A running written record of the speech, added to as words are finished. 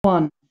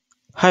One.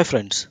 Hi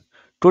friends,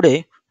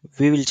 today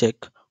we will check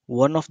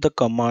one of the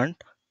command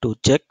to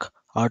check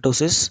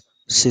Autosys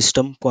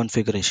system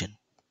configuration.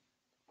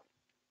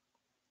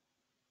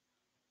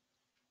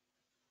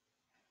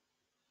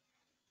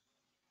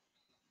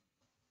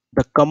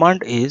 The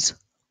command is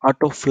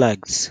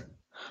autoflags.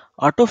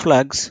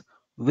 Autoflags,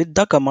 with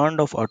the command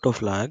of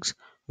autoflags,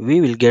 we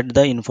will get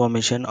the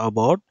information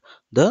about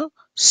the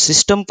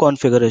system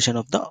configuration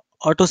of the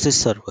Autosys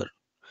server.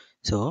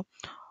 So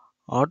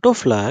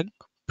autoflag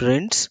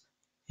prints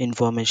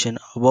information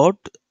about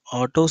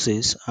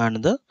Autosys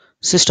and the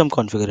system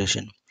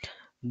configuration.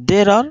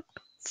 There are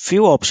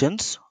few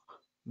options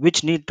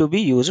which need to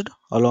be used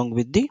along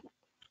with the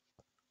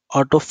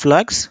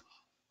autoflags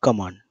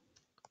command.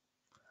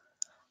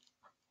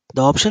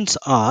 The options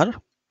are: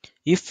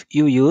 if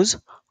you use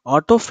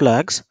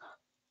autoflags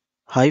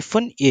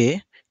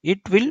 -a,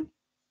 it will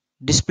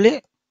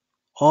display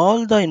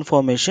all the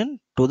information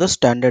to the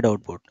standard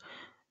output.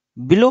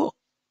 Below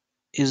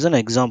is an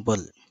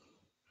example: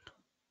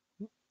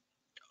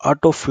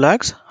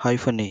 autoflags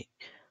 -a.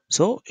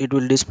 So it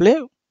will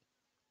display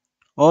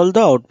all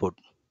the output.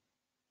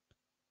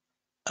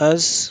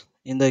 As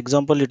in the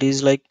example, it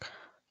is like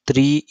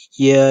 3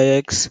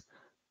 AIX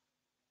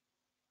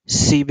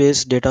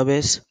Sybase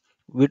database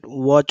with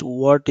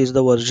what is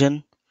the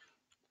version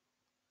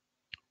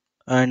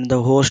and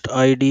the host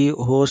ID,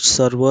 host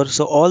server.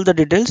 So all the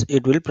details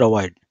it will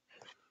provide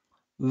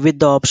with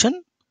the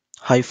option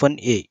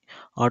 -a,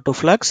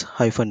 autoflags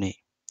 -a.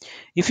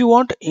 If you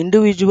want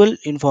individual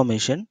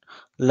information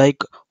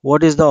like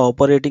what is the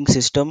operating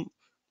system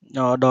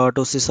the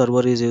Autosys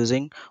server is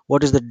using,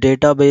 what is the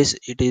database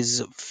it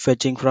is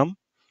fetching from,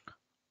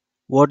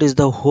 what is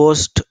the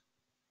host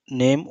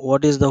name,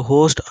 what is the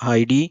host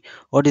ID,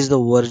 what is the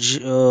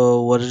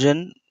version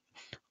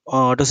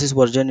Autosys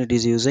version it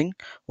is using,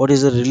 what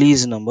is the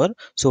release number.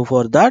 So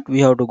for that we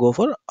have to go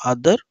for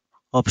other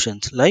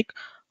options like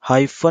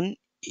hyphen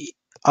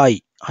I.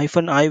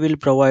 Hyphen I will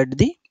provide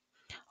the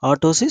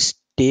Autosys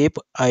tape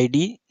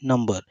ID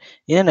number.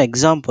 In an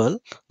example,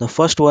 the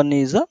first one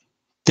is a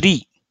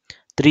 3.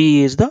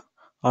 3 is the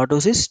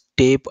Autosys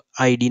tape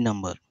ID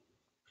number.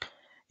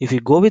 If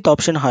you go with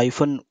option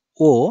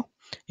 -o,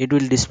 it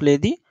will display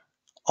the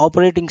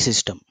operating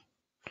system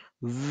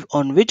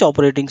on which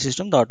operating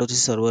system the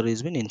Autosys server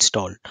has been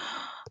installed.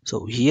 So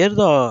here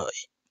the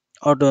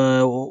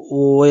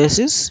OS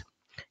is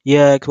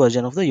AIX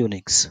version of the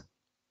Unix.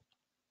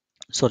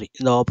 Sorry,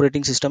 the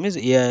operating system is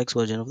AIX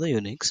version of the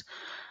Unix.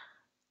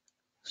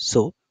 So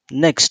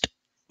next,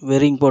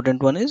 very important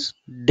one is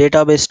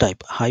database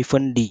type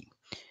 -d.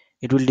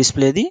 It will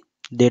display the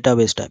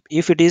database type.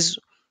 If it is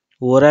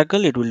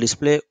Oracle, it will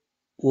display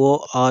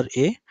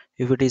ORA.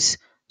 If it is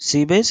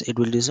Sybase, it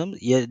will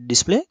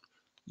display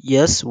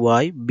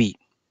SYB.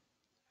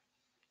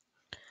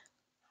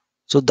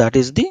 So that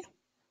is the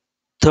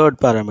third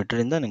parameter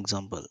in the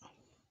example.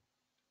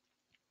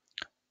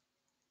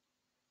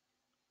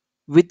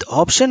 With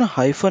option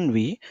 -v,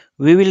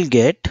 we will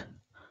get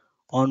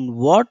on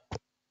what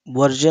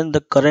version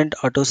the current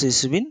Autosys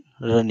has been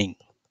running.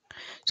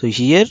 So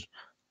here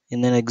in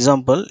an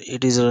example,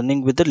 it is running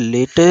with the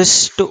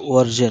latest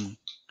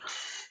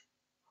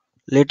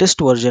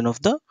version of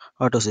the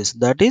Autosys,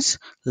 that is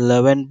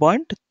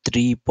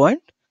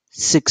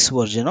 11.3.6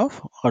 version of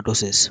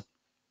Autosys.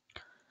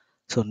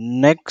 So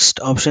next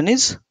option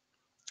is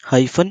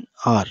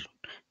 -r,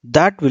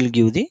 that will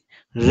give the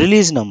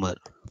release number.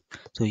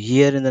 So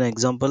here in an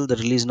example the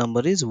release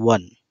number is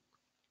 1.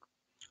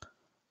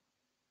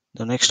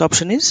 The next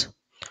option is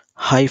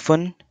 -h.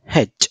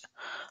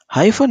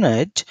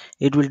 -h,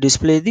 it will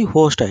display the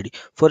host ID.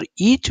 For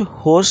each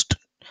host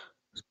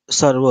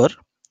server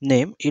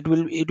name, it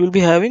will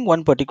be having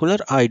one particular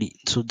ID.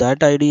 So that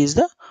ID is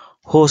the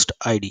host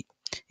ID.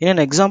 In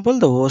an example,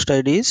 the host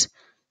ID is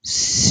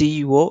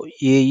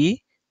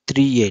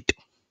COAE38.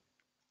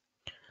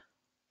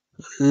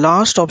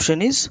 Last option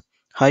is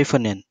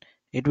 -n.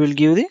 It will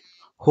give the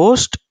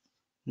host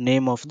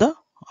name of the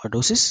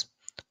Autosys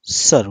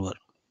server.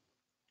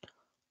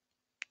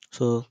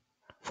 So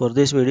for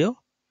this video,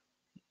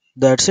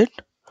 that's it.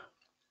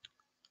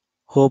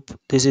 Hope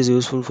this is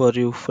useful for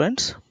you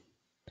friends.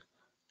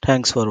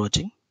 Thanks for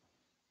watching.